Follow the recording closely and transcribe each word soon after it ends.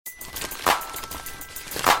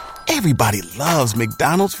Everybody loves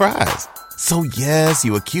McDonald's fries. So yes,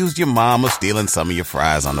 you accused your mom of stealing some of your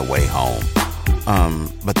fries on the way home.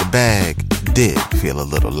 But the bag did feel a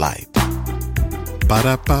little light.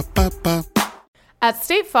 Ba-da-ba-ba-ba. At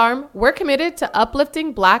State Farm, we're committed to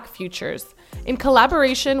uplifting Black futures. In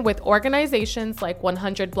collaboration with organizations like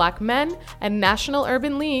 100 Black Men and National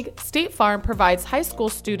Urban League, State Farm provides high school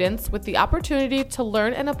students with the opportunity to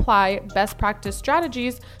learn and apply best practice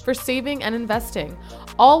strategies for saving and investing,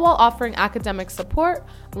 all while offering academic support,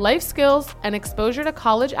 life skills, and exposure to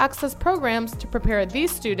college access programs to prepare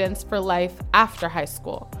these students for life after high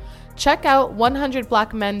school. Check out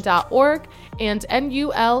 100blackmen.org and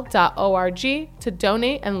nul.org to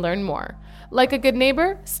donate and learn more. Like a good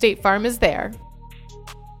neighbor, State Farm is there.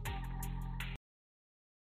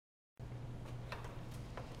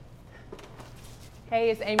 Hey,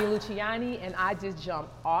 it's Amy Luciano, and I just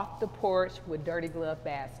jumped off the porch with Dirty Glove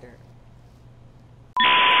Bastard.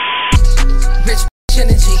 Rich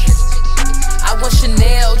energy. I want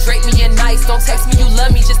Chanel, drape me in nice. Don't text me you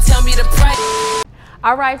love me, just tell me the price.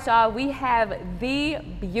 All right, y'all, we have the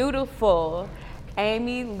beautiful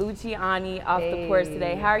Amy Luciano off the porch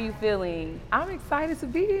today. How are you feeling? I'm excited to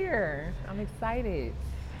be here. I'm excited.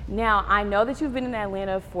 Now, I know that you've been in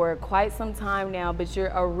Atlanta for quite some time now, but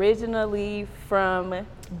you're originally from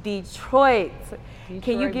Detroit.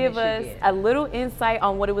 Can you give us a little insight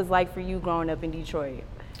on what it was like for you growing up in Detroit?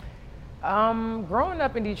 Growing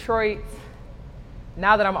up in Detroit,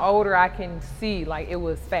 now that I'm older, I can see like it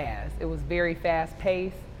was fast. It was very fast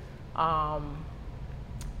paced.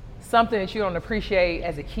 Something that you don't appreciate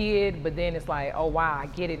as a kid, but then it's like, oh wow, I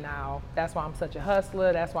get it now. That's why I'm such a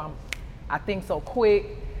hustler. That's why I think so quick.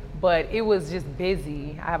 But it was just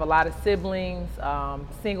busy. I have a lot of siblings,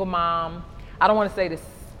 single mom. I don't want to say the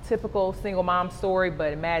typical single mom story,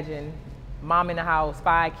 but imagine mom in the house,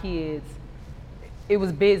 5 kids. It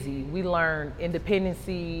was busy. We learned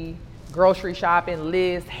independency, grocery shopping,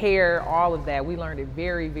 list, hair, all of that. We learned it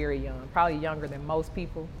very, very young, probably younger than most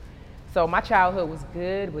people. So my childhood was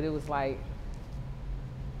good, but it was like,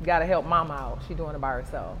 you gotta help mama out. She's doing it by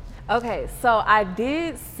herself. Okay, so I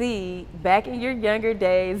did see back in your younger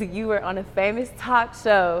days, you were on a famous talk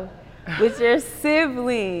show with your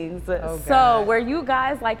siblings. So were you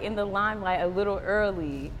guys like in the limelight a little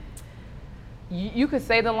early? You could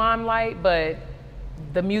say the limelight, but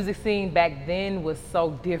the music scene back then was so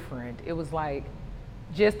different. It was like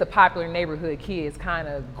just the popular neighborhood kids kind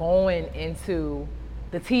of going into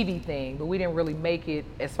the TV thing, but we didn't really make it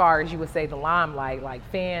as far as you would say the limelight, like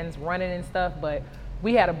fans running and stuff, but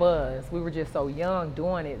we had a buzz. We were just so young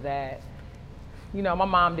doing it that, you know, my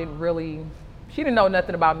mom she didn't know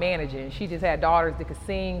nothing about managing. She just had daughters that could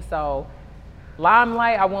sing, so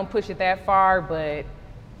limelight, I won't push it that far, but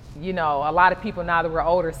you know, a lot of people now that we're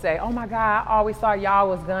older say, oh my God, I always thought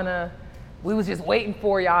y'all we was just waiting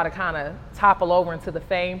for y'all to kind of topple over into the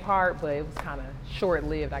fame part, but it was kind of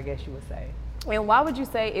short-lived, I guess you would say. And why would you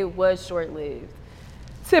say it was short-lived?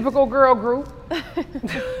 Typical girl group.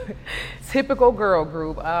 Typical girl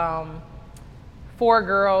group. 4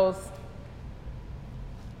 girls.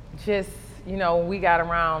 Just, you know, we got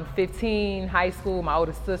around 15, high school, my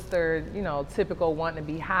older sister, you know, typical wanting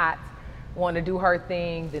to be hot, wanting to do her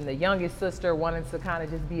thing. Then the youngest sister wanted to kind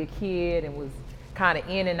of just be a kid and was kind of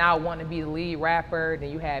in and out wanting to be the lead rapper.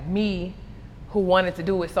 Then you had me who wanted to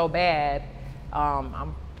do it so bad.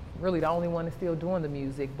 I'm really the only one that's still doing the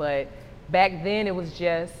music, but back then it was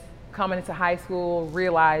just coming into high school,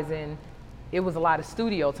 realizing it was a lot of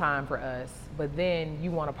studio time for us, but then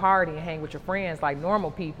you want to party and hang with your friends like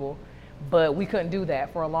normal people, but we couldn't do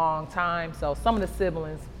that for a long time. So some of the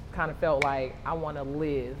siblings kind of felt like, I want to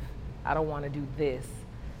live, I don't want to do this.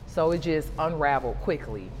 So it just unraveled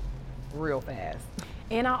quickly, real fast.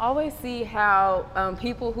 And I always see how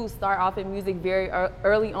people who start off in music very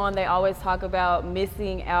early on, they always talk about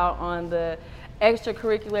missing out on the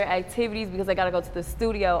extracurricular activities because they got to go to the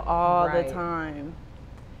studio all the time.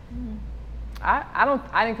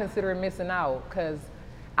 I didn't consider it missing out because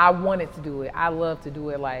I wanted to do it. I love to do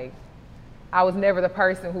it. Like, I was never the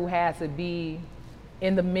person who had to be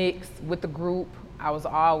in the mix with the group. I was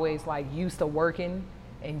always like used to working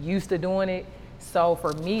and used to doing it. So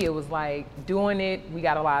for me, it was like doing it. We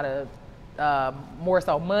got a lot of more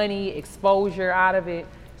so money, exposure out of it.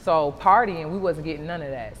 So partying, we wasn't getting none of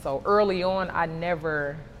that. So early on, I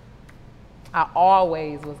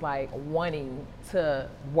always was like wanting to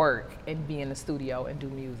work and be in the studio and do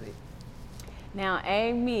music. Now,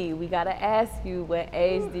 Amy, we gotta ask you, what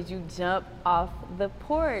age did you jump off the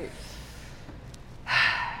porch?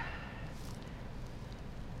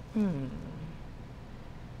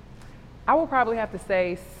 I would probably have to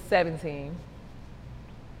say 17.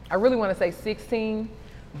 I really want to say 16,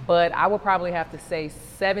 but I would probably have to say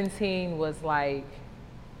 17 was like,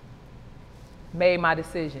 made my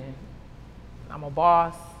decision. I'm a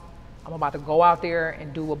boss. I'm about to go out there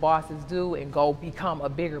and do what bosses do and go become a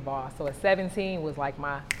bigger boss. So at 17 was like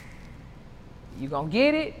you gonna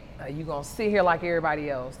get it, or you gonna sit here like everybody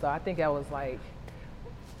else. So I think I was like,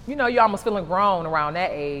 you're almost feeling grown around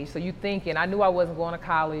that age. So you thinking, I knew I wasn't going to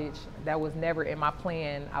college. That was never in my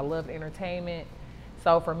plan. I loved entertainment.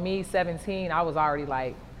 So for me, 17, I was already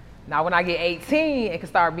like, now when I get 18, it can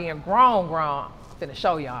start being grown, I'm finna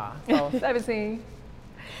show y'all. So 17.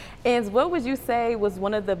 And what would you say was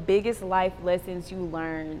one of the biggest life lessons you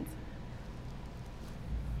learned?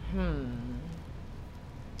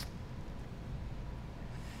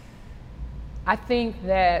 I think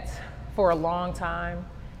that for a long time,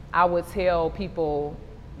 I would tell people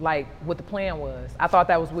like what the plan was. I thought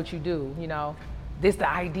that was what you do, this the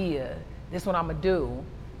idea, this what I'm gonna do.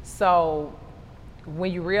 So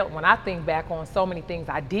when I think back on so many things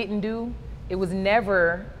I didn't do, it was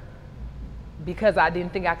never because I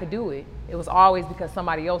didn't think I could do it. It was always because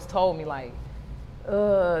somebody else told me like,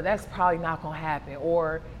 that's probably not gonna happen,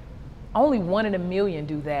 or only 1 in a million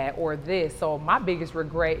do that, or this. So my biggest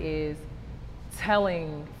regret is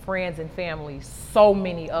telling friends and family so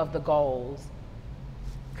many of the goals.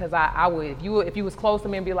 Because I would, if you was close to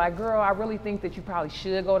me and be like, girl, I really think that you probably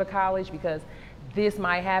should go to college because this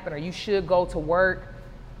might happen, or you should go to work,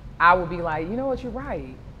 I would be like, you know what, you're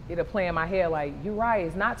right. It'll play in my head like, you're right,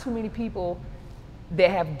 it's not too many people that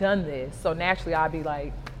have done this. So naturally I'd be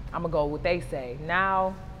like, I'm gonna go with what they say.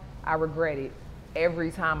 Now I regret it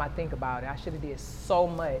every time I think about it. I should have did so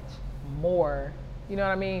much more, you know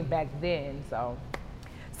what I mean, back then. So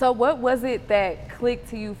what was it that clicked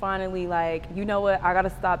to you finally, like, you know what, I gotta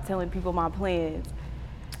stop telling people my plans?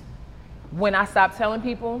 When I stopped telling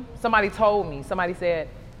people, somebody said,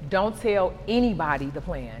 don't tell anybody the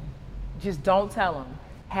plan. Just don't tell them.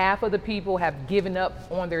 Half of the people have given up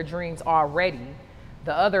on their dreams already.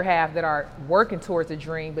 The other half that are working towards a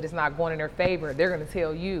dream, but it's not going in their favor, they're gonna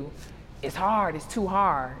tell you, it's hard, it's too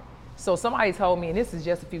hard. So somebody told me, and this is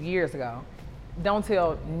just a few years ago, don't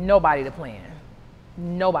tell nobody the plan.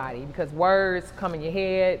 Nobody, because words come in your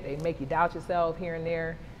head, they make you doubt yourself here and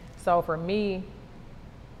there. So for me,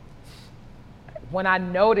 when I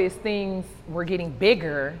noticed things were getting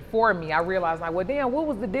bigger for me, I realized like, well, damn, what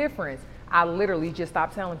was the difference? I literally just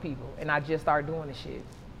stopped telling people and I just started doing the shit.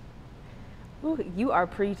 Ooh, you are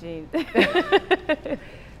preaching. It's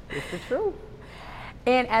the truth.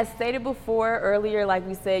 And as stated before earlier, like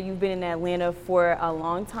we said, you've been in Atlanta for a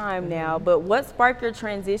long time now, but what sparked your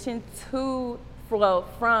transition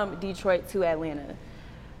from Detroit to Atlanta?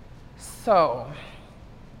 So,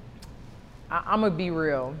 I'm gonna be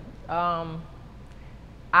real.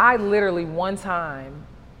 I literally one time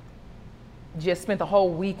just spent the whole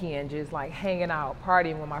weekend just like hanging out,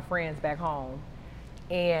 partying with my friends back home.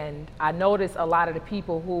 And I noticed a lot of the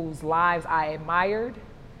people whose lives I admired,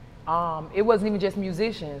 it wasn't even just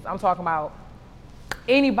musicians. I'm talking about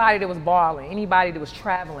anybody that was balling, anybody that was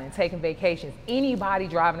traveling, taking vacations, anybody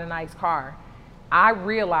driving a nice car. I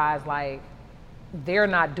realized like they're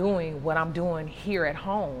not doing what I'm doing here at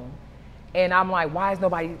home. And I'm like, why is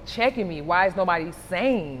nobody checking me? Why is nobody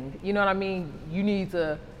saying, you know what I mean? You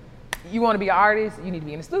want to be an artist, you need to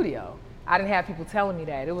be in the studio. I didn't have people telling me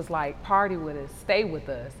that. It was like, party with us, stay with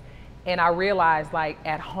us. And I realized like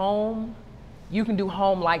at home, you can do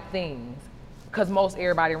home-like things because most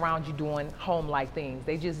everybody around you doing home-like things.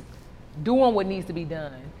 They just doing what needs to be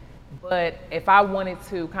done. But if I wanted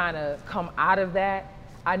to kind of come out of that,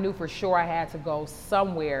 I knew for sure I had to go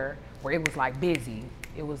somewhere where it was like busy.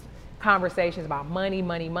 It was conversations about money,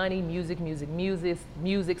 music,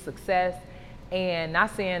 success. And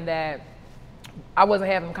not saying that I wasn't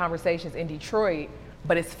having conversations in Detroit,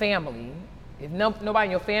 but it's family. If nobody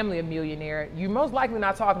in your family a millionaire, you're most likely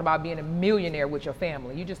not talking about being a millionaire with your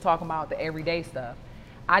family. You're just talking about the everyday stuff.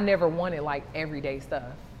 I never wanted like everyday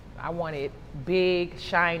stuff. I wanted big,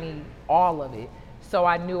 shiny, all of it. So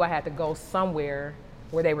I knew I had to go somewhere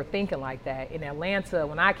where they were thinking like that. In Atlanta,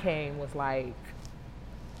 when I came, was like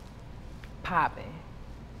popping.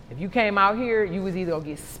 If you came out here, you was either gonna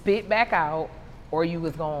get spit back out or you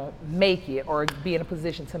was gonna make it or be in a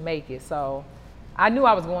position to make it. So I knew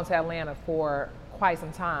I was going to Atlanta for quite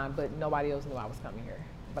some time, but nobody else knew I was coming here.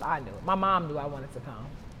 But I knew it. My mom knew I wanted to come.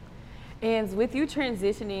 And with you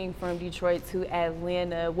transitioning from Detroit to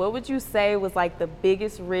Atlanta, what would you say was like the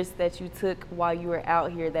biggest risk that you took while you were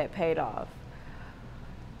out here that paid off?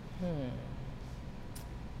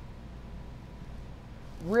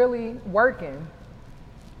 Really working.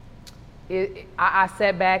 I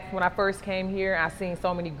sat back when I first came here, I seen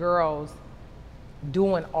so many girls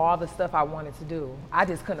doing all the stuff I wanted to do. I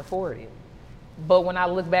just couldn't afford it. But when I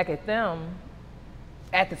look back at them,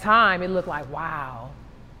 at the time, it looked like, wow.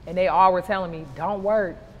 And they all were telling me, don't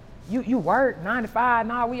work. You work 9 to 5,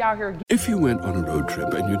 nah, we out here. If you went on a road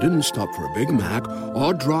trip and you didn't stop for a Big Mac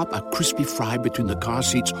or drop a crispy fry between the car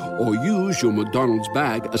seats or use your McDonald's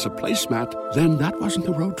bag as a placemat, then that wasn't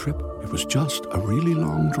a road trip. It was just a really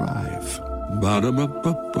long drive.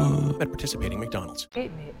 Ba-da-ba-ba-ba. At participating McDonald's.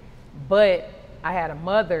 But I had a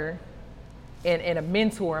mother and a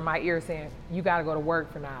mentor in my ear saying, you gotta go to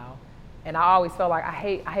work for now. And I always felt like I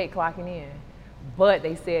hate clocking in. But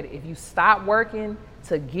they said, if you stop working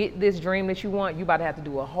to get this dream that you want, you about to have to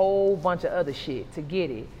do a whole bunch of other shit to get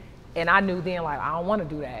it. And I knew then, like, I don't want to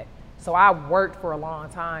do that. So I worked for a long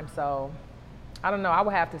time. So I don't know, I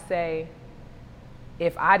would have to say,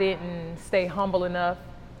 if I didn't stay humble enough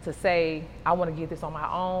to say, I want to get this on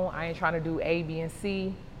my own, I ain't trying to do A, B, and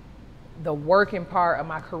C, the working part of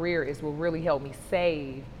my career is what really helped me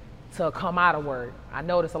save to come out of work. I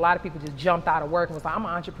noticed a lot of people just jumped out of work and was like, I'm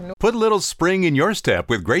an entrepreneur. Put a little spring in your step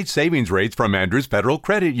with great savings rates from Andrews Federal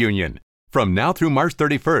Credit Union. From now through March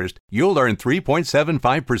 31st, you'll earn 3.75%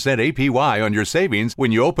 APY on your savings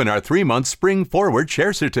when you open our 3-month Spring Forward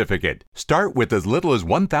Share Certificate. Start with as little as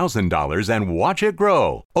 $1,000 and watch it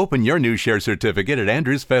grow. Open your new share certificate at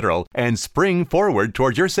Andrews Federal and spring forward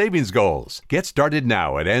towards your savings goals. Get started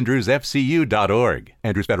now at andrewsfcu.org.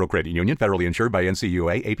 Andrews Federal Credit Union, federally insured by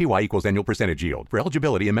NCUA. APY equals annual percentage yield. For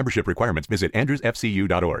eligibility and membership requirements, visit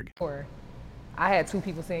andrewsfcu.org. I had 2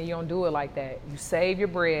 people saying, you don't do it like that. You save your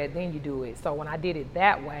bread, then you do it. So when I did it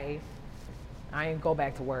that way, I ain't go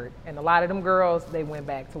back to work. And a lot of them girls, they went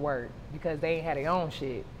back to work because they ain't had their own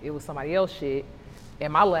shit. It was somebody else's shit.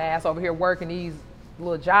 And my ass over here working these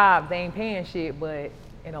little jobs, they ain't paying shit, but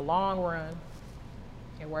in the long run,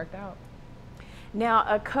 it worked out. Now,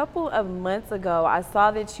 a couple of months ago, I saw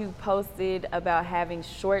that you posted about having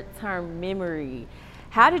short-term memory.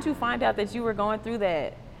 How did you find out that you were going through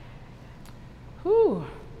that? Whew.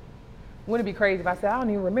 Wouldn't it be crazy if I said, I don't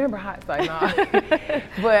even remember how it's like, no.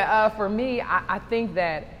 But for me, I think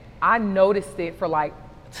that I noticed it for like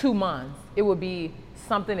 2 months. It would be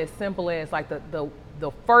something as simple as like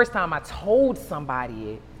the first time I told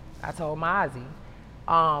somebody it, I told Mozzie.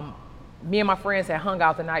 Me and my friends had hung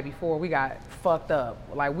out the night before. We got fucked up.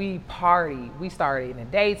 Like we partied. We started in the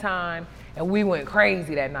daytime and we went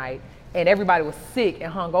crazy that night. And everybody was sick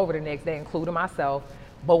and hung over the next day, including myself.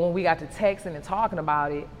 But when we got to texting and talking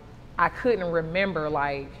about it, I couldn't remember,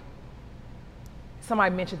 like,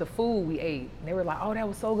 somebody mentioned the food we ate. And they were like, oh, that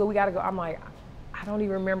was so good, we gotta go. I'm like, I don't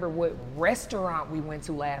even remember what restaurant we went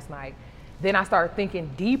to last night. Then I started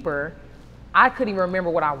thinking deeper. I couldn't even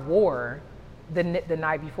remember what I wore the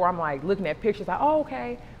night before. I'm like looking at pictures, like, oh,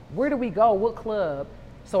 okay, where did we go, what club?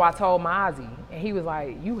 So I told Mozzie, and he was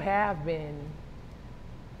like, you have been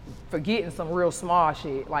forgetting some real small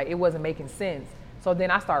shit. Like, it wasn't making sense. So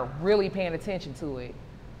then I started really paying attention to it.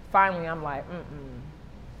 Finally, I'm like,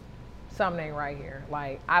 something ain't right here.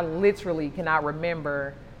 Like, I literally cannot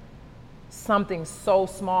remember something so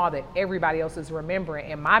small that everybody else is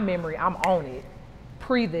remembering. And my memory, I'm on it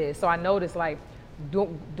pre this. So I noticed, like,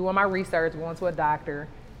 doing my research, going to a doctor,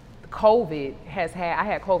 I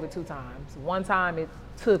had COVID 2 times. One time it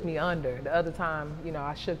took me under. The other time,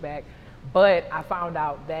 I shook back. But I found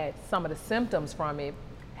out that some of the symptoms from it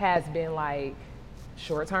has been like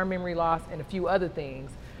short-term memory loss and a few other things.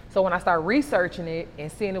 So when I started researching it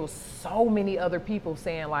and seeing there was so many other people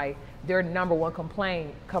saying like their number one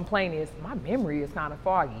complaint is my memory is kind of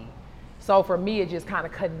foggy. So for me, it just kind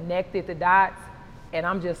of connected the dots, and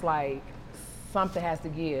I'm just like, something has to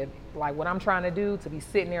give. Like what I'm trying to do, to be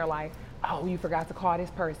sitting there like, oh, you forgot to call this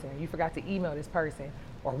person, you forgot to email this person,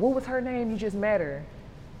 or what was her name, you just met her.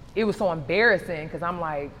 It was so embarrassing because I'm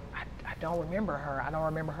like, I don't remember her. I don't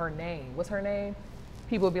remember her name. What's her name?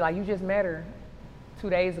 People would be like, you just met her 2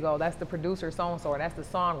 days ago. That's the producer so-and-so, or that's the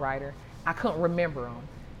songwriter. I couldn't remember them.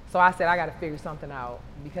 So I said, I got to figure something out,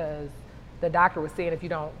 because the doctor was saying if you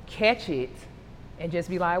don't catch it and just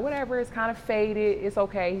be like, whatever, it's kind of faded, it's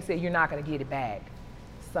okay. He said, you're not going to get it back.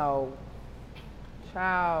 So,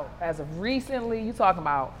 child, as of recently, you talking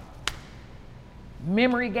about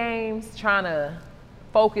memory games, trying to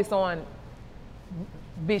focus on,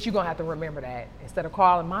 bitch, you're going to have to remember that. Instead of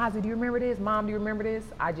calling, Mozzie, do you remember this? Mom, do you remember this?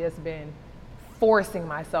 I just been forcing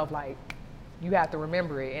myself, like, you have to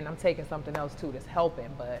remember it. And I'm taking something else, too, that's helping.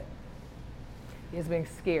 But it's been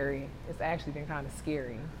scary. It's actually been kind of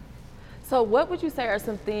scary. So what would you say are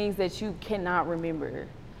some things that you cannot remember?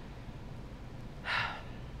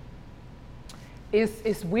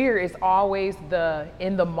 It's weird. It's always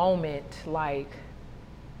in the moment, like,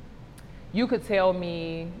 you could tell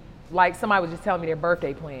me, like somebody was just telling me their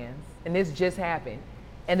birthday plans, and this just happened.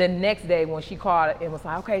 And then next day when she called and was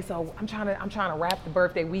like, okay, so I'm trying to wrap the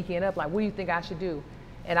birthday weekend up. Like, what do you think I should do?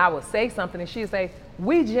 And I would say something, and she'd say,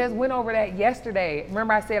 we just went over that yesterday.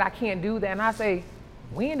 Remember I said I can't do that? And I say,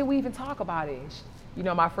 when did we even talk about it? You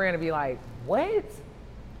know, my friend would be like, what?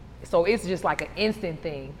 So it's just like an instant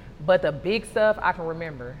thing. But the big stuff I can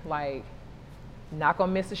remember, like, not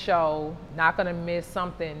gonna miss a show, not gonna miss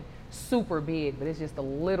something super big, but it's just the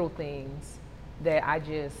little things that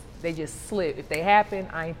they just slip. If they happen,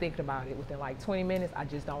 I ain't thinking about it. Within like 20 minutes, I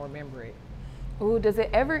just don't remember it. Ooh, does it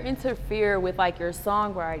ever interfere with like your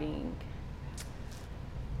songwriting?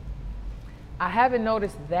 I haven't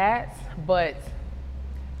noticed that, but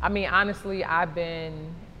I mean, honestly, I've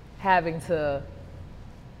been having to,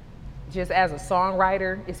 just as a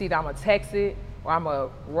songwriter, it's either I'm gonna text it or I'm gonna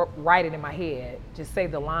write it in my head, just say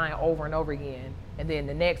the line over and over again, and then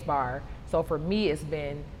the next bar. So for me, it's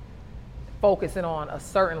been focusing on a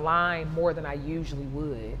certain line more than I usually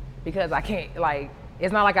would, because I can't, like,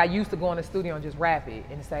 it's not like I used to go in the studio and just rap it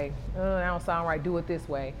and say, oh, that don't sound right, do it this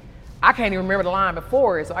way. I can't even remember the line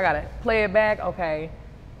before it, so I gotta play it back, okay.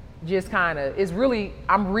 Just kind of, it's really,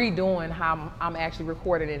 I'm redoing how I'm actually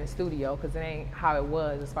recording in the studio, because it ain't how it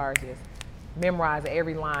was as far as just memorizing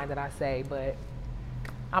every line that I say, but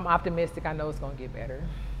I'm optimistic. I know it's gonna get better.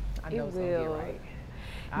 I know it's gonna get right.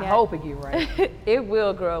 I hope it get right. It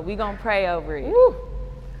will, girl. We gonna pray over it. Woo.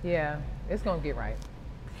 Yeah, it's gonna get right.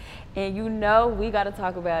 And you know, we gotta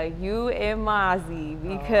talk about you and Mozzie,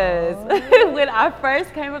 because when I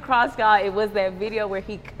first came across y'all, it was that video where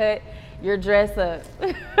he cut your dress up.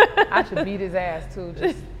 I should beat his ass too,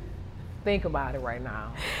 just think about it right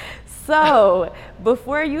now. So,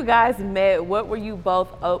 before you guys met, what were you both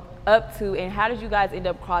up to, and how did you guys end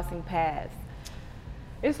up crossing paths?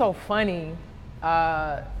 It's so funny.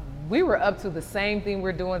 We were up to the same thing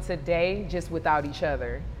we're doing today, just without each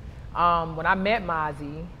other. When I met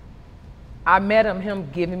Mozzie, I met him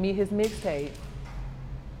giving me his mixtape.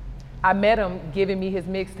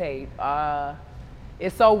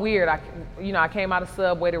 It's so weird. I came out of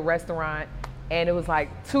Subway, the restaurant, and it was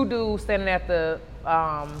like two dudes standing at the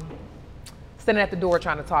door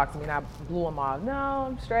trying to talk to me, and I blew them off. No,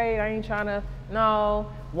 I'm straight. I ain't trying to.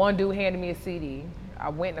 No. One dude handed me a CD. I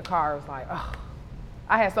went in the car. I was like, oh.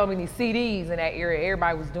 I had so many CDs in that area.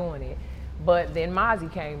 Everybody was doing it. But then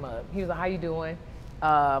Mozzie came up. He was like, how you doing?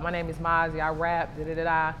 My name is Mozzie. I rap.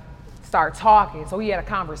 Start talking. So he had a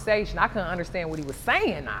conversation. I couldn't understand what he was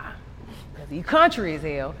saying now, because he country as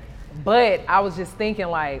hell. But I was just thinking,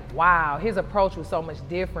 like, wow, his approach was so much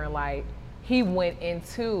different. Like, he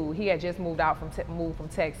had just moved from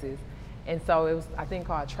Texas. And so it was, I think,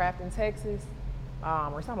 called Trapped in Texas,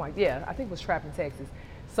 or something like that. Yeah, I think it was Trapped in Texas.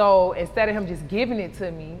 So instead of him just giving it to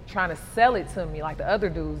me, trying to sell it to me like the other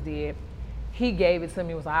dudes did, he gave it to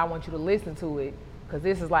me, was like, I want you to listen to it, because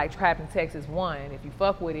this is like Trapped in Texas 1. If you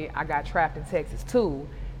fuck with it, I got Trapped in Texas 2.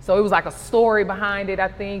 So it was like a story behind it, I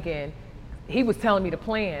think, and he was telling me the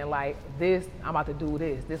plan, like, this, I'm about to do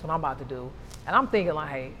this what I'm about to do. And I'm thinking,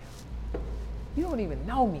 like, you don't even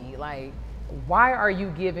know me. Like, why are you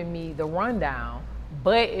giving me the rundown?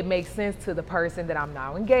 But it makes sense to the person that I'm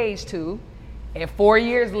now engaged to. And 4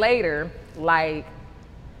 years later, like,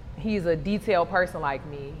 he's a detailed person like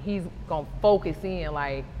me. He's gonna focus in,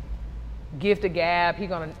 like, gift a gab. You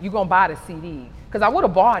gonna buy the CD. Because I would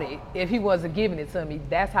have bought it if he wasn't giving it to me.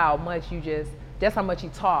 That's how much he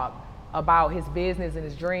talked about his business and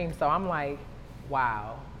his dreams. So I'm like,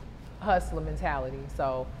 wow, hustler mentality.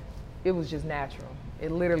 So it was just natural.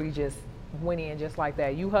 It literally just went in just like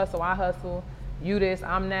that. You hustle, I hustle. You this,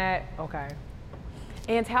 I'm that. Okay.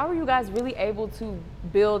 And how are you guys really able to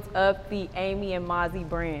build up the Amy and Mozzie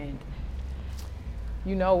brand?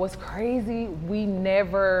 You know what's crazy? We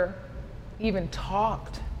never even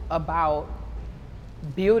talked about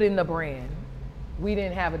building the brand. We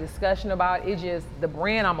didn't have a discussion about it. Just, the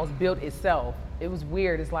brand almost built itself. It was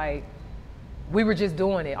weird. It's like we were just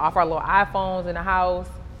doing it off our little iPhones in the house,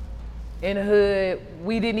 in the hood.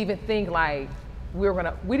 We didn't even think like we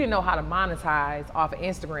didn't know how to monetize off of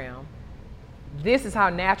Instagram. This is how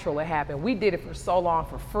natural it happened. We did it for so long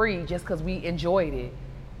for free just because we enjoyed it.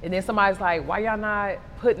 And then somebody's like, why y'all not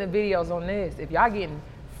putting the videos on this? If y'all getting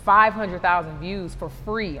 500,000 views for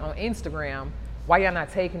free on Instagram, why y'all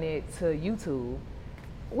not taking it to YouTube?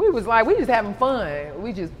 We was like, we just having fun.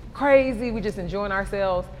 We just crazy, we just enjoying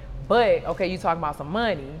ourselves. But, okay, you talking about some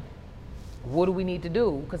money. What do we need to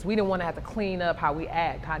do? Because we didn't want to have to clean up how we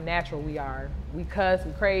act, how natural we are. We cuss,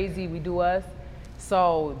 we crazy, we do us.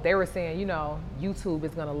 So they were saying, you know, YouTube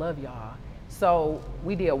is gonna love y'all. So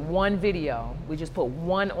we did one video, we just put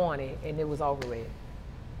one on it and it was over with.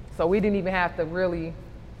 So we didn't even have to really,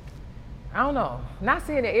 I don't know, not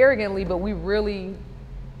saying it arrogantly, but we really,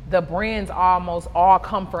 the brands almost all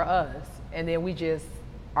come for us, and then we just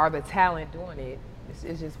are the talent doing it.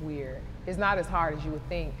 It's just weird. It's not as hard as you would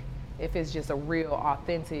think if it's just a real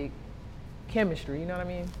authentic chemistry, you know what I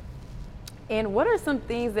mean? And what are some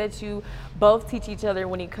things that you both teach each other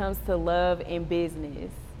when it comes to love and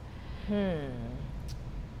business?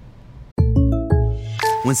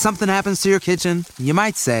 When something happens to your kitchen, you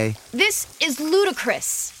might say, "This is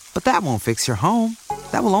ludicrous." but that won't fix your home.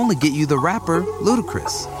 That will only get you the rapper,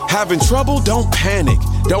 Ludacris. Having trouble? Don't panic.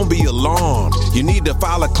 Don't be alarmed. You need to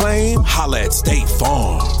file a claim? Holla at State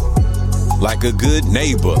Farm. Like a good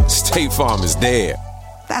neighbor, State Farm is there.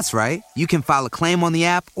 That's right. You can file a claim on the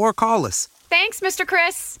app or call us. Thanks, Mr.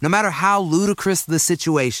 Chris. No matter how ludicrous the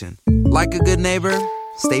situation, like a good neighbor,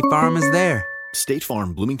 State Farm is there. State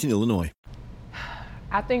Farm, Bloomington, Illinois.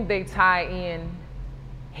 I think they tie in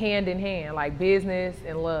hand, like business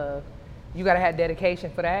and love. You gotta have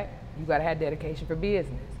dedication for that. You gotta have dedication for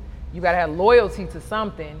business. You gotta have loyalty to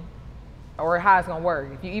something or how it's gonna work.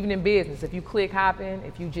 If you, even in business, if you click hopping,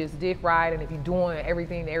 if you just dick riding, if you're doing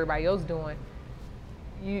everything that everybody else doing,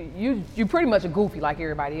 you pretty much a goofy like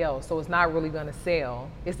everybody else, so it's not really gonna sell.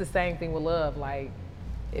 It's the same thing with love. Like,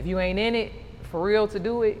 if you ain't in it for real to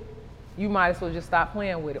do it, you might as well just stop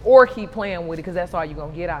playing with it or keep playing with it, because that's all you're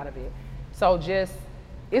gonna get out of it. So just,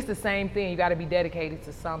 it's the same thing. You gotta be dedicated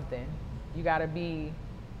to something. You gotta be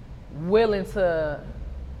willing to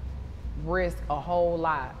risk a whole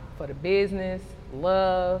lot for the business,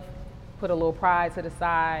 love, put a little pride to the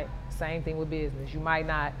side. Same thing with business. You might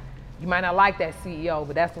not like that CEO,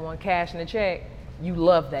 but that's the one cashing the check. You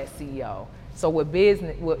love that CEO. So with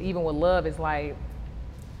business, even with love, it's like,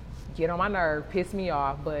 get on my nerve, piss me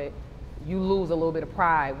off, but you lose a little bit of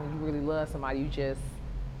pride when you really love somebody. You just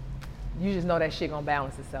know that shit gonna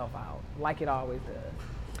balance itself out, like it always does.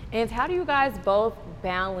 And how do you guys both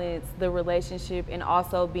balance the relationship and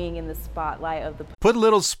also being in the spotlight of the... Put a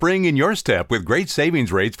little spring in your step with great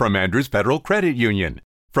savings rates from Andrews Federal Credit Union.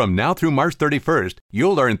 From now through March 31st,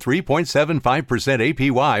 you'll earn 3.75%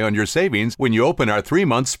 APY on your savings when you open our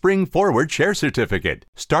 3-month Spring Forward Share Certificate.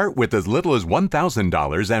 Start with as little as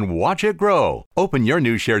 $1,000 and watch it grow. Open your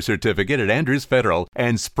new share certificate at Andrews Federal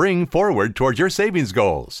and spring forward towards your savings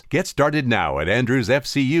goals. Get started now at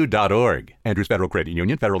andrewsfcu.org. Andrews Federal Credit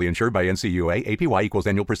Union, federally insured by NCUA. APY equals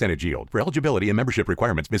annual percentage yield. For eligibility and membership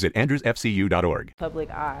requirements, visit andrewsfcu.org. Public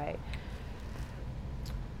eye.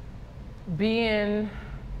 Being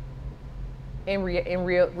in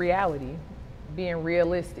reality, being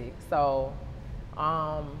realistic. So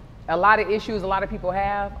a lot of issues a lot of people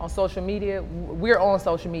have on social media, we're on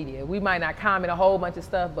social media. We might not comment a whole bunch of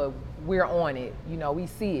stuff, but we're on it. You know, we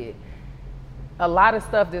see it. A lot of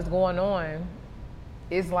stuff that's going on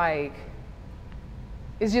is like,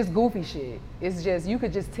 it's just goofy shit. It's just, you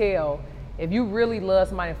could just tell if you really love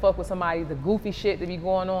somebody and fuck with somebody, the goofy shit that be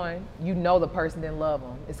going on, you know the person didn't love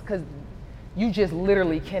them. It's because you just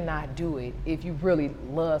literally cannot do it if you really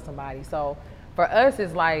love somebody. So for us,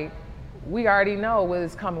 it's like, we already know what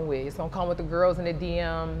it's coming with. It's gonna come with the girls in the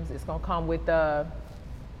DMs. It's gonna come with the,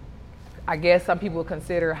 I guess some people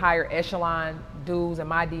consider higher echelon dudes in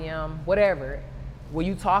my DM, whatever. When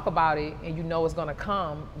you talk about it and you know it's gonna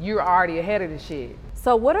come, you're already ahead of the shit.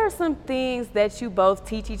 So what are some things that you both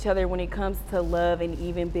teach each other when it comes to love and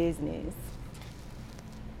even business?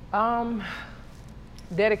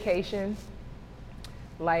 Dedication.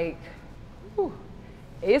 Like,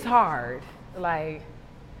 it's hard. Like,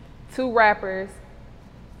 two rappers,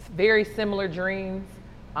 very similar dreams,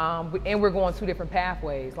 and we're going two different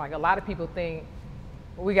pathways. Like, a lot of people think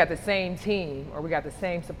we got the same team, or we got the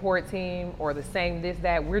same support team, or the same this,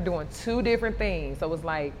 that. We're doing two different things. So it's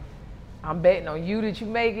like, I'm betting on you that you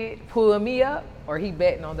make it, pulling me up, or he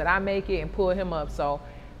betting on that I make it and pull him up. So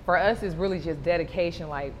for us, it's really just dedication.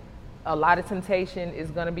 Like, a lot of temptation is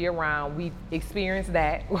gonna be around. We experience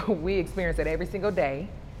that. We experience it every single day.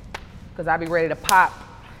 Cause I be ready to pop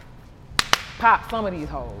some of these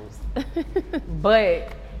hoes.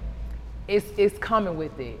 But it's coming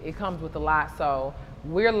with it. It comes with a lot. So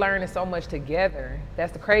we're learning so much together.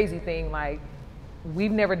 That's the crazy thing. Like,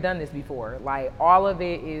 we've never done this before. Like, all of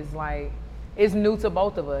it is like, it's new to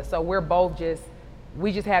both of us. So we're both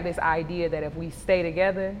we just have this idea that if we stay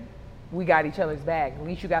together, we got each other's back. At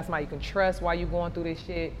least you got somebody you can trust while you're going through this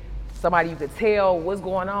shit. Somebody you could tell what's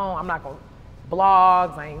going on. I'm not gonna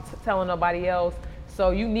blogs, I ain't telling nobody else. So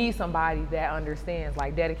you need somebody that understands,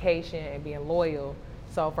 like, dedication and being loyal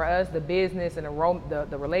So for us, the business and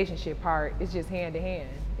the relationship part, it's just hand to hand.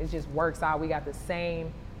 It just works out. We got the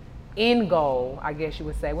same end goal, I guess you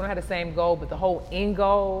would say. We don't have the same goal, but the whole end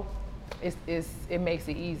goal, it makes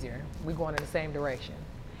it easier. We're going in the same direction.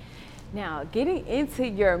 Now, getting into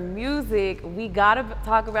your music, we gotta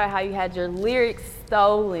talk about how you had your lyrics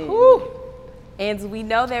stolen. Woo. And we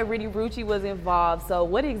know that Ritty Rucci was involved, so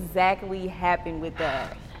what exactly happened with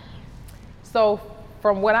that? So,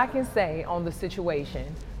 from what I can say on the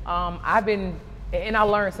situation, I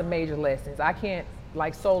learned some major lessons. I can't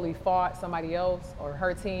like solely fault somebody else or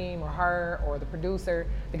her team or her or the producer,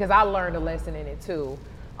 because I learned a lesson in it too.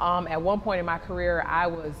 At one point in my career, I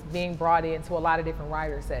was being brought into a lot of different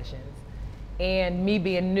writer sessions. And me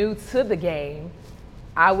being new to the game,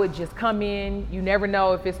 I would just come in. You never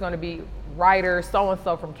know if it's going to be writer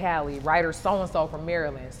so-and-so from Cali, writer so-and-so from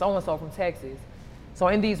Maryland, so-and-so from Texas. So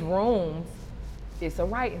in these rooms, it's a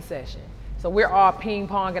writing session. So we're all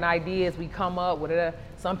ping-ponging ideas. We come up with it.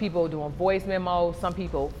 Some people doing voice memos, some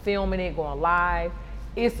people filming it, going live.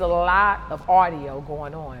 It's a lot of audio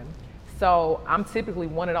going on. So I'm typically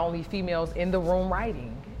one of the only females in the room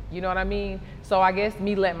writing. You know what I mean? So I guess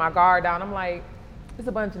me letting my guard down, I'm like, there's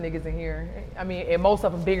a bunch of niggas in here. I mean, and most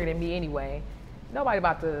of them bigger than me anyway. Nobody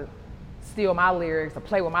about to steal my lyrics or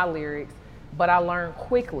play with my lyrics. But I learned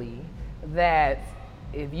quickly that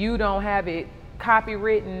if you don't have it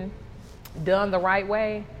copywritten, done the right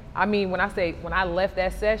way, I mean, when I left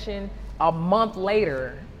that session, a month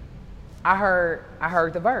later, I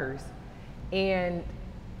heard the verse. And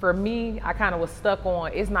for me, I kind of was stuck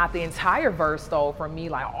on, it's not the entire verse stole from me,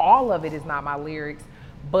 like all of it is not my lyrics,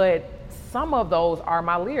 but some of those are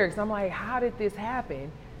my lyrics. I'm like, how did this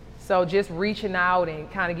happen? So just reaching out and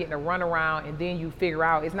kind of getting a runaround, and then you figure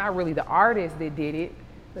out it's not really the artist that did it,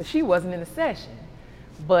 but she wasn't in the session.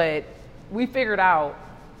 But we figured out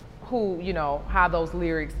how those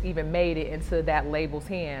lyrics even made it into that label's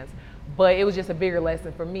hands. But it was just a bigger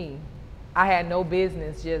lesson for me. I had no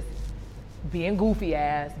business just being goofy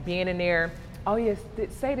ass, being in there, oh yes,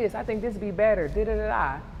 say this, I think this would be better,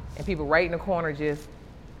 da-da-da-da. And people right in the corner just,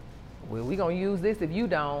 well, we gonna use this if you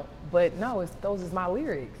don't. But no, those is my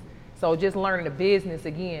lyrics. So just learning the business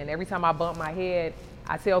again. Every time I bump my head,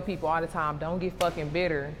 I tell people all the time, don't get fucking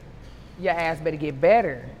bitter. Your ass better get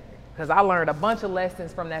better. Because I learned a bunch of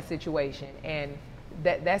lessons from that situation, and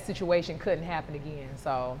that situation couldn't happen again.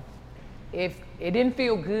 So if it didn't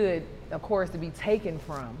feel good, of course, to be taken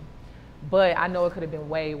from, but I know it could have been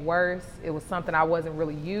way worse. It was something I wasn't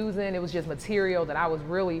really using. It was just material that I was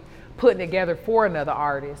really putting together for another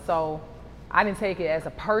artist. So I didn't take it as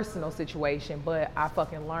a personal situation, but I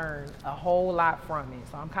fucking learned a whole lot from it.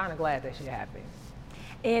 So I'm kind of glad that shit happened.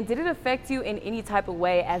 And did it affect you in any type of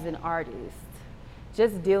way as an artist,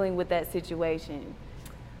 just dealing with that situation?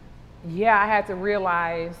 Yeah, I had to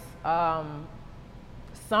realize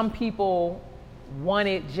some people want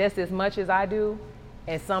it just as much as I do,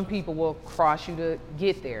 and some people will cross you to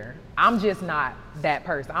get there. I'm just not that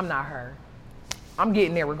person. I'm not her. I'm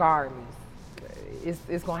getting there regardless.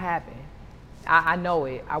 It's gonna happen. I know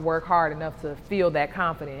it. I work hard enough to feel that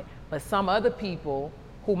confident, but some other people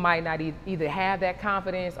who might not either have that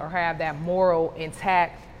confidence or have that moral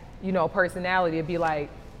intact, personality, would be like,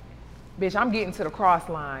 bitch, I'm getting to the cross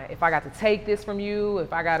line. If I got to take this from you,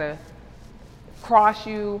 if I gotta cross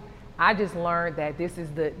you, I just learned that this is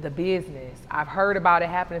the business. I've heard about it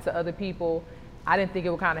happening to other people. I didn't think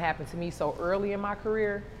it would kind of happen to me so early in my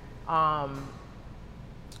career.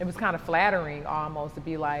 It was kind of flattering almost to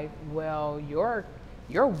be like, well, your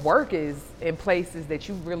work is in places that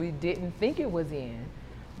you really didn't think it was in.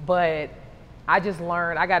 But I just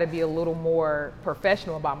learned I gotta be a little more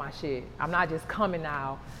professional about my shit. I'm not just coming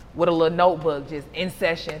now with a little notebook, just in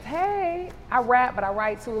sessions. Hey, I rap, but I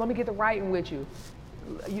write too. Let me get to writing with you.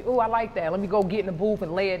 Oh, I like that. Let me go get in the booth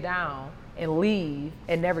and lay it down and leave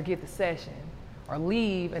and never get the session, or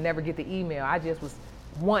leave and never get the email. I just was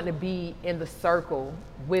wanting to be in the circle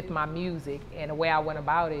with my music, and the way I went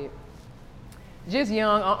about it, just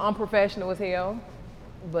young, unprofessional as hell,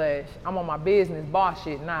 but I'm on my business boss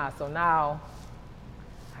shit now. So now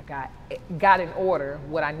I got in order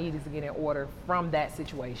what I needed to get in order from that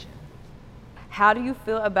situation. How do you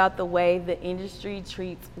feel about the way the industry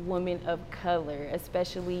treats women of color,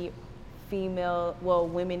 especially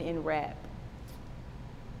women in rap?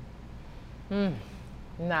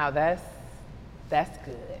 Now that's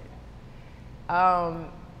good.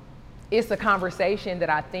 It's a conversation that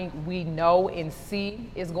I think we know and see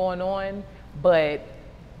is going on, but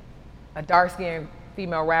a dark-skinned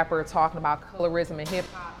female rapper talking about colorism in hip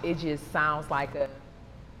hop, it just sounds like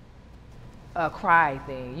a cry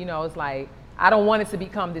thing. It's like, I don't want it to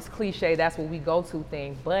become this cliche, that's what we go to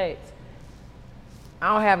thing, but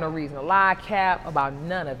I don't have no reason to lie, cap about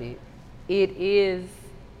none of it.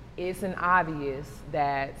 It's an obvious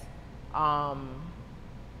that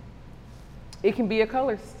it can be a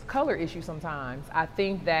color issue sometimes. I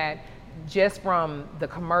think that just from the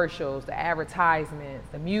commercials, the advertisements,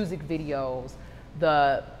 the music videos,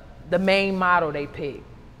 the main model they pick,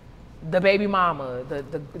 the baby mama,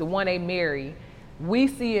 the one they marry, we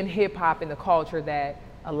see in hip hop in the culture that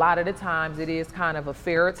a lot of the times it is kind of a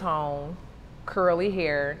fairer tone, curly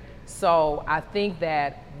hair. So I think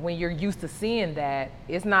that when you're used to seeing that,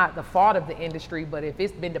 it's not the fault of the industry, but if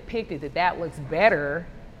it's been depicted that looks better,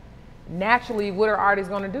 naturally, what are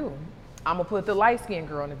artists gonna do? I'm gonna put the light-skinned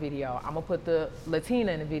girl in the video. I'm gonna put the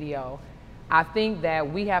Latina in the video. I think that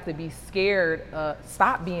we have to be scared,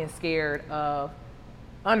 stop being scared of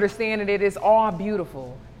understanding that it's all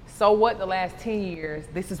beautiful. So what the last 10 years,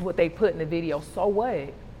 this is what they put in the video, so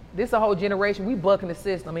what? This a whole generation, we bucking the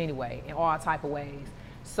system anyway, in all type of ways.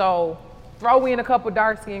 So throw in a couple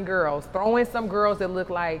dark-skinned girls, throw in some girls that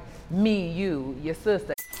look like me, you, your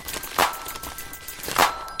sister.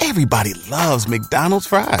 Everybody loves McDonald's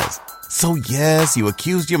fries. So yes, you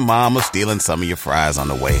accused your mom of stealing some of your fries on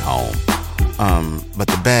the way home. But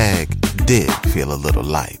the bag did feel a little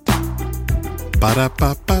light.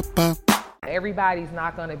 Ba-da-ba-ba-ba. Everybody's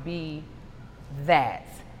not gonna be that.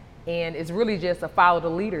 And it's really just a follow the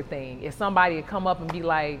leader thing. If somebody would come up and be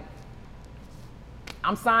like,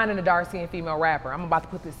 I'm signing a dark-skinned female rapper, I'm about to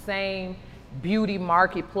put the same beauty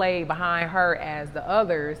market play behind her as the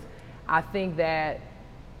others, I think that,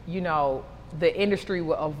 you know, the industry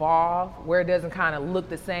will evolve where it doesn't kind of look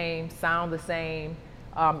the same, sound the same.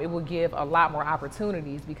 It will give a lot more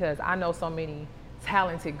opportunities, because I know so many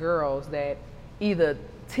talented girls that either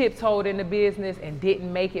tiptoed in the business and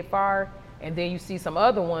didn't make it far, and then you see some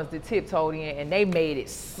other ones that tiptoed in and they made it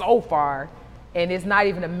so far, and it's not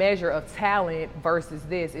even a measure of talent versus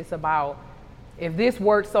this. It's about, if this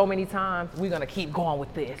worked so many times, we're gonna keep going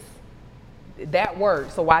with this. That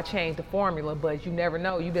worked, so why change the formula? But you never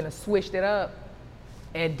know, you've been switched it up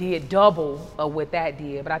and did double of what that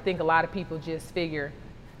did. But I think a lot of people just figure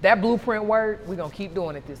that blueprint worked, we're gonna keep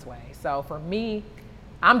doing it this way. So for me,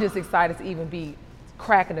 I'm just excited to even be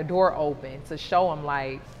cracking the door open to show them,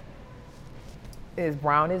 like, as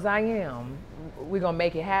brown as I am, we're gonna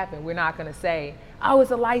make it happen. We're not gonna say, oh,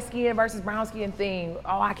 it's a light skin versus brown skin thing.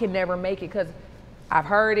 Oh, I can never make it, because I've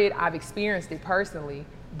heard it, I've experienced it personally,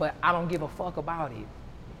 but I don't give a fuck about it.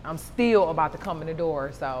 I'm still about to come in the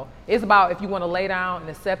door. So it's about if you wanna lay down and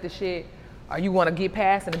accept the shit, or you wanna get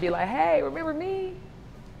past it and be like, hey, remember me?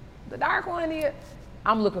 The dark one here.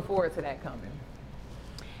 I'm looking forward to that coming.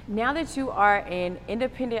 Now that you are an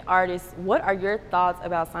independent artist, what are your thoughts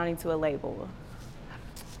about signing to a label?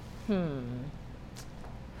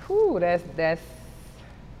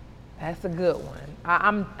 That's a good one.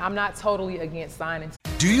 I'm not totally against signing.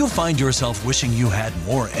 Do you find yourself wishing you had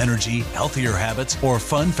more energy, healthier habits, or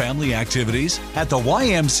fun family activities? At the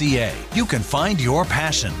YMCA, you can find your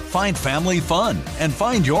passion, find family fun, and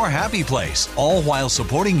find your happy place, all while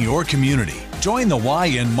supporting your community. Join the Y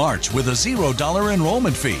in March with a $0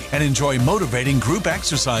 enrollment fee and enjoy motivating group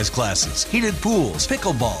exercise classes, heated pools,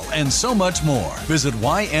 pickleball, and so much more. Visit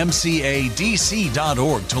ymcadc.org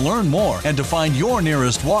to learn more and to find your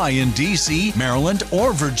nearest Y in DC, Maryland,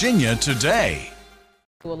 or Virginia today.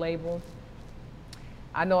 A label.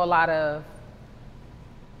 I know a lot of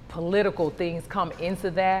political things come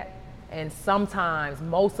into that, and sometimes,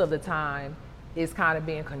 most of the time, it's kind of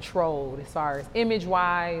being controlled as far as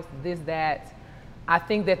image-wise, this, that. I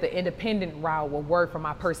think that the independent route will work for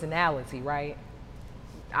my personality, right?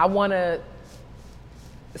 I want to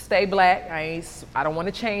stay black. I don't want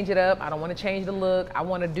to change it up. I don't want to change the look. I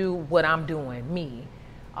want to do what I'm doing, me.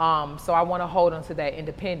 So I want to hold on to that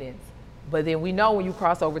independence. But then we know when you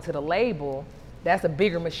cross over to the label, that's a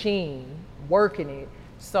bigger machine working it.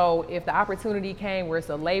 So if the opportunity came where it's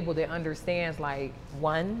a label that understands, like,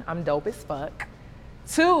 one, I'm dope as fuck.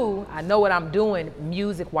 Two, I know what I'm doing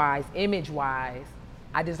music-wise, image-wise.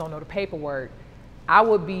 I just don't know the paperwork. I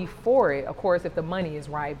would be for it, of course, if the money is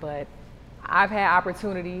right. But I've had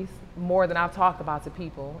opportunities more than I've talked about to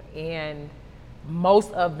people, and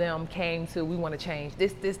most of them came to, we want to change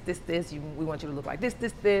this. We want you to look like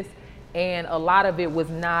this. And a lot of it was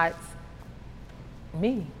not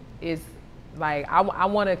me. It's like, I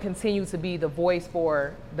want to continue to be the voice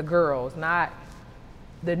for the girls, not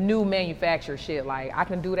the new manufacturer shit. Like, I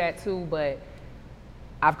can do that too, but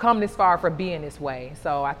I've come this far for being this way.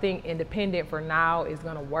 So I think independent for now is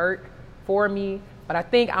gonna work for me, but I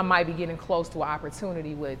think I might be getting close to an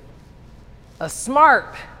opportunity with a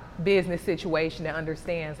smart business situation that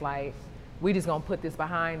understands like, we just gonna put this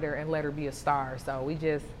behind her and let her be a star. So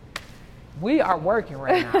we are working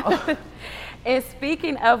right now. And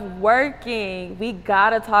speaking of working, we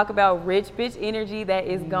gotta talk about Rich Bitch Energy that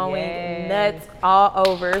is going nuts all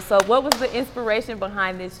over. So what was the inspiration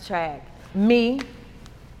behind this track? Me,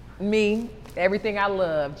 everything I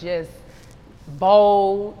love, just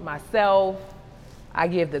bold, myself. I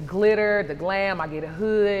give the glitter, the glam, I get a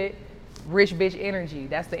hood. Rich bitch energy,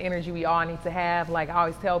 that's the energy we all need to have. Like I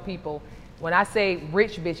always tell people, when I say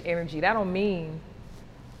rich bitch energy, that don't mean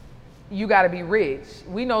you gotta be rich.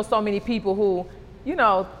 We know so many people who, you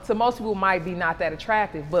know, to most people might be not that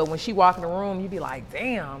attractive, but when she walk in the room, you be like,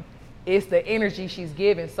 damn, it's the energy she's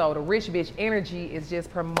giving. So the rich bitch energy is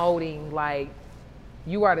just promoting like,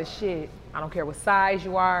 you are the shit. I don't care what size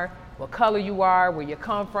you are, what color you are, where you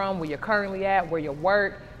come from, where you're currently at, where you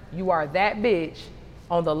work, you are that bitch.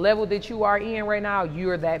 On the level that you are in right now,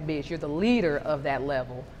 you're that bitch. You're the leader of that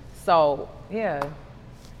level. So yeah,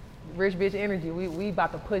 Rich Bitch Energy, we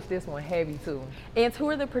about to push this one heavy too. And who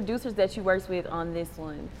are the producers that you worked with on this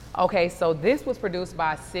one? Okay, so this was produced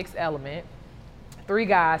by 6 Element, 3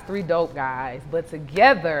 guys, 3 dope guys, but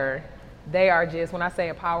together they are just, when I say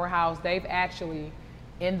a powerhouse, they've actually,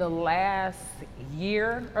 in the last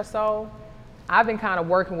year or so, I've been kind of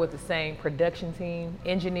working with the same production team,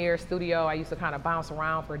 engineer, studio. I used to kind of bounce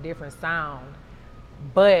around for a different sound.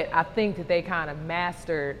 But I think that they kind of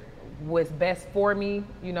mastered what's best for me,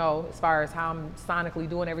 you know, as far as how I'm sonically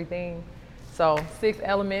doing everything. So 6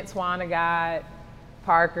 Element, Twana God,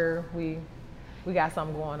 Parker, we got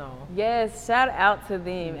something going on. Yes, shout out to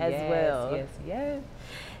them as well. Yes.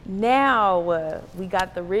 Now, we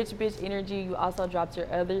got the Rich Bitch Energy. You also dropped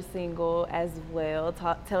your other single as well.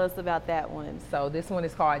 Tell us about that one. So this one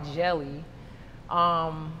is called Jelly.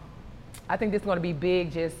 I think this is gonna be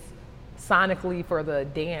big just sonically for the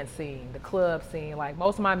dance scene, the club scene. Like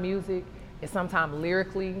most of my music is sometimes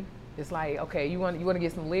lyrically. It's like, okay, you want to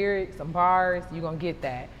get some lyrics, some bars, you're gonna get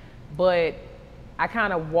that. But I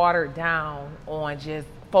kind of watered down on just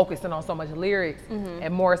focusing on so much lyrics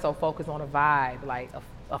and more so focus on a vibe, like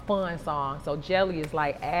a fun song. So Jelly is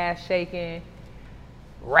like ass shaking,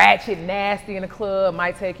 ratchet, nasty in the club,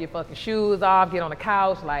 might take your fucking shoes off, get on the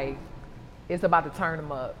couch, like it's about to turn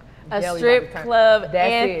them up. A Jelly strip club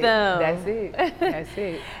anthem. That's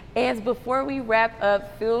it. And before we wrap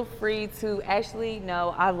up, feel free to actually,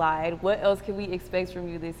 no, I lied. What else can we expect from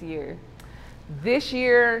you this year? This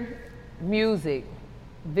year, music,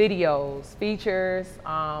 videos, features.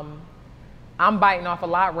 I'm biting off a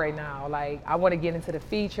lot right now. Like I want to get into the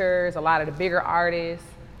features, a lot of the bigger artists.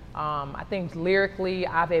 I think lyrically,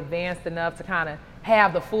 I've advanced enough to kind of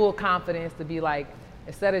have the full confidence to be like,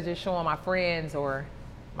 instead of just showing my friends or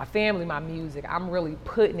my family my music, I'm really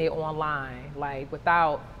putting it online. Like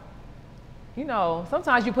without, you know,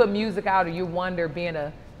 sometimes you put music out and you wonder, being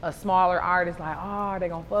a smaller artist, like, oh, are they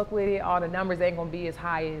gonna fuck with it? All the numbers ain't gonna be as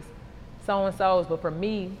high as so-and-so's. But for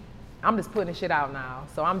me, I'm just putting shit out now.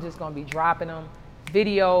 So I'm just gonna be dropping them,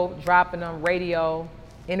 video, dropping them, radio,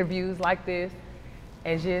 interviews like this,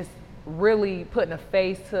 and just really putting a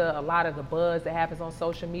face to a lot of the buzz that happens on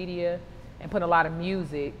social media and putting a lot of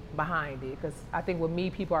music behind it. Because I think with me,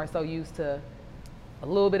 people are so used to a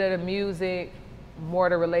little bit of the music, more of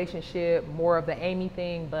the relationship, more of the Amy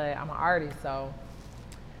thing, but I'm an artist, so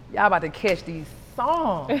y'all about to catch these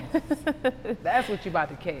songs. That's what you about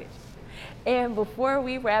to catch. And before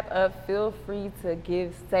we wrap up, feel free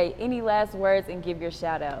to say any last words and give your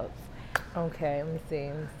shout outs. Okay, let me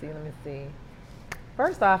see.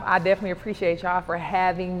 First off, I definitely appreciate y'all for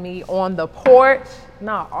having me on the porch.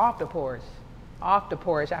 No, off the porch. Off the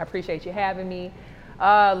porch. I appreciate you having me.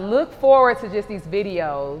 Look forward to just these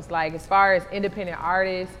videos. Like as far as independent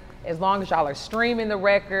artists, as long as y'all are streaming the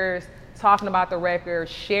records, talking about the records,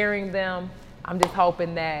 sharing them, I'm just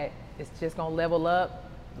hoping that it's just gonna level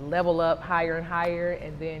up higher and higher.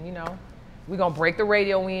 And then, you know, we're gonna break the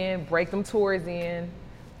radio in, break them tours in,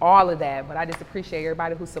 all of that. But I just appreciate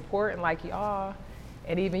everybody who's supporting like y'all,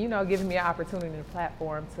 and even, you know, giving me an opportunity and a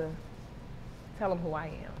platform to tell them who I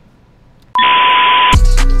am.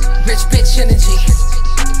 Rich bitch energy.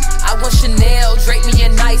 I want Chanel, drape me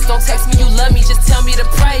in nice. Don't text me you love me, just tell me the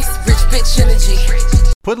price. Rich bitch energy.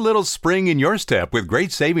 Put a little spring in your step with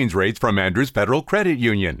great savings rates from Andrews Federal Credit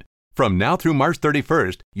Union. From now through March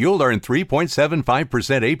 31st, you'll earn 3.75%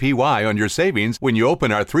 APY on your savings when you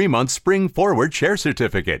open our 3-month Spring Forward Share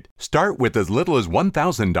Certificate. Start with as little as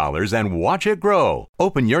 $1,000 and watch it grow.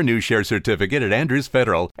 Open your new share certificate at Andrews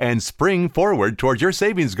Federal and spring forward towards your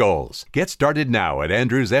savings goals. Get started now at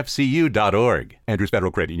andrewsfcu.org. Andrews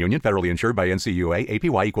Federal Credit Union, federally insured by NCUA.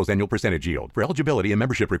 APY equals annual percentage yield. For eligibility and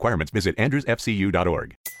membership requirements, visit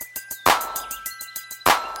andrewsfcu.org.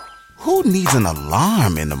 Who needs an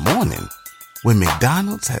alarm in the morning when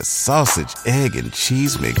McDonald's has sausage, egg, and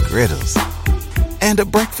cheese McGriddles and a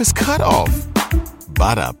breakfast cutoff?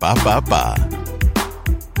 Ba-da-ba-ba-ba.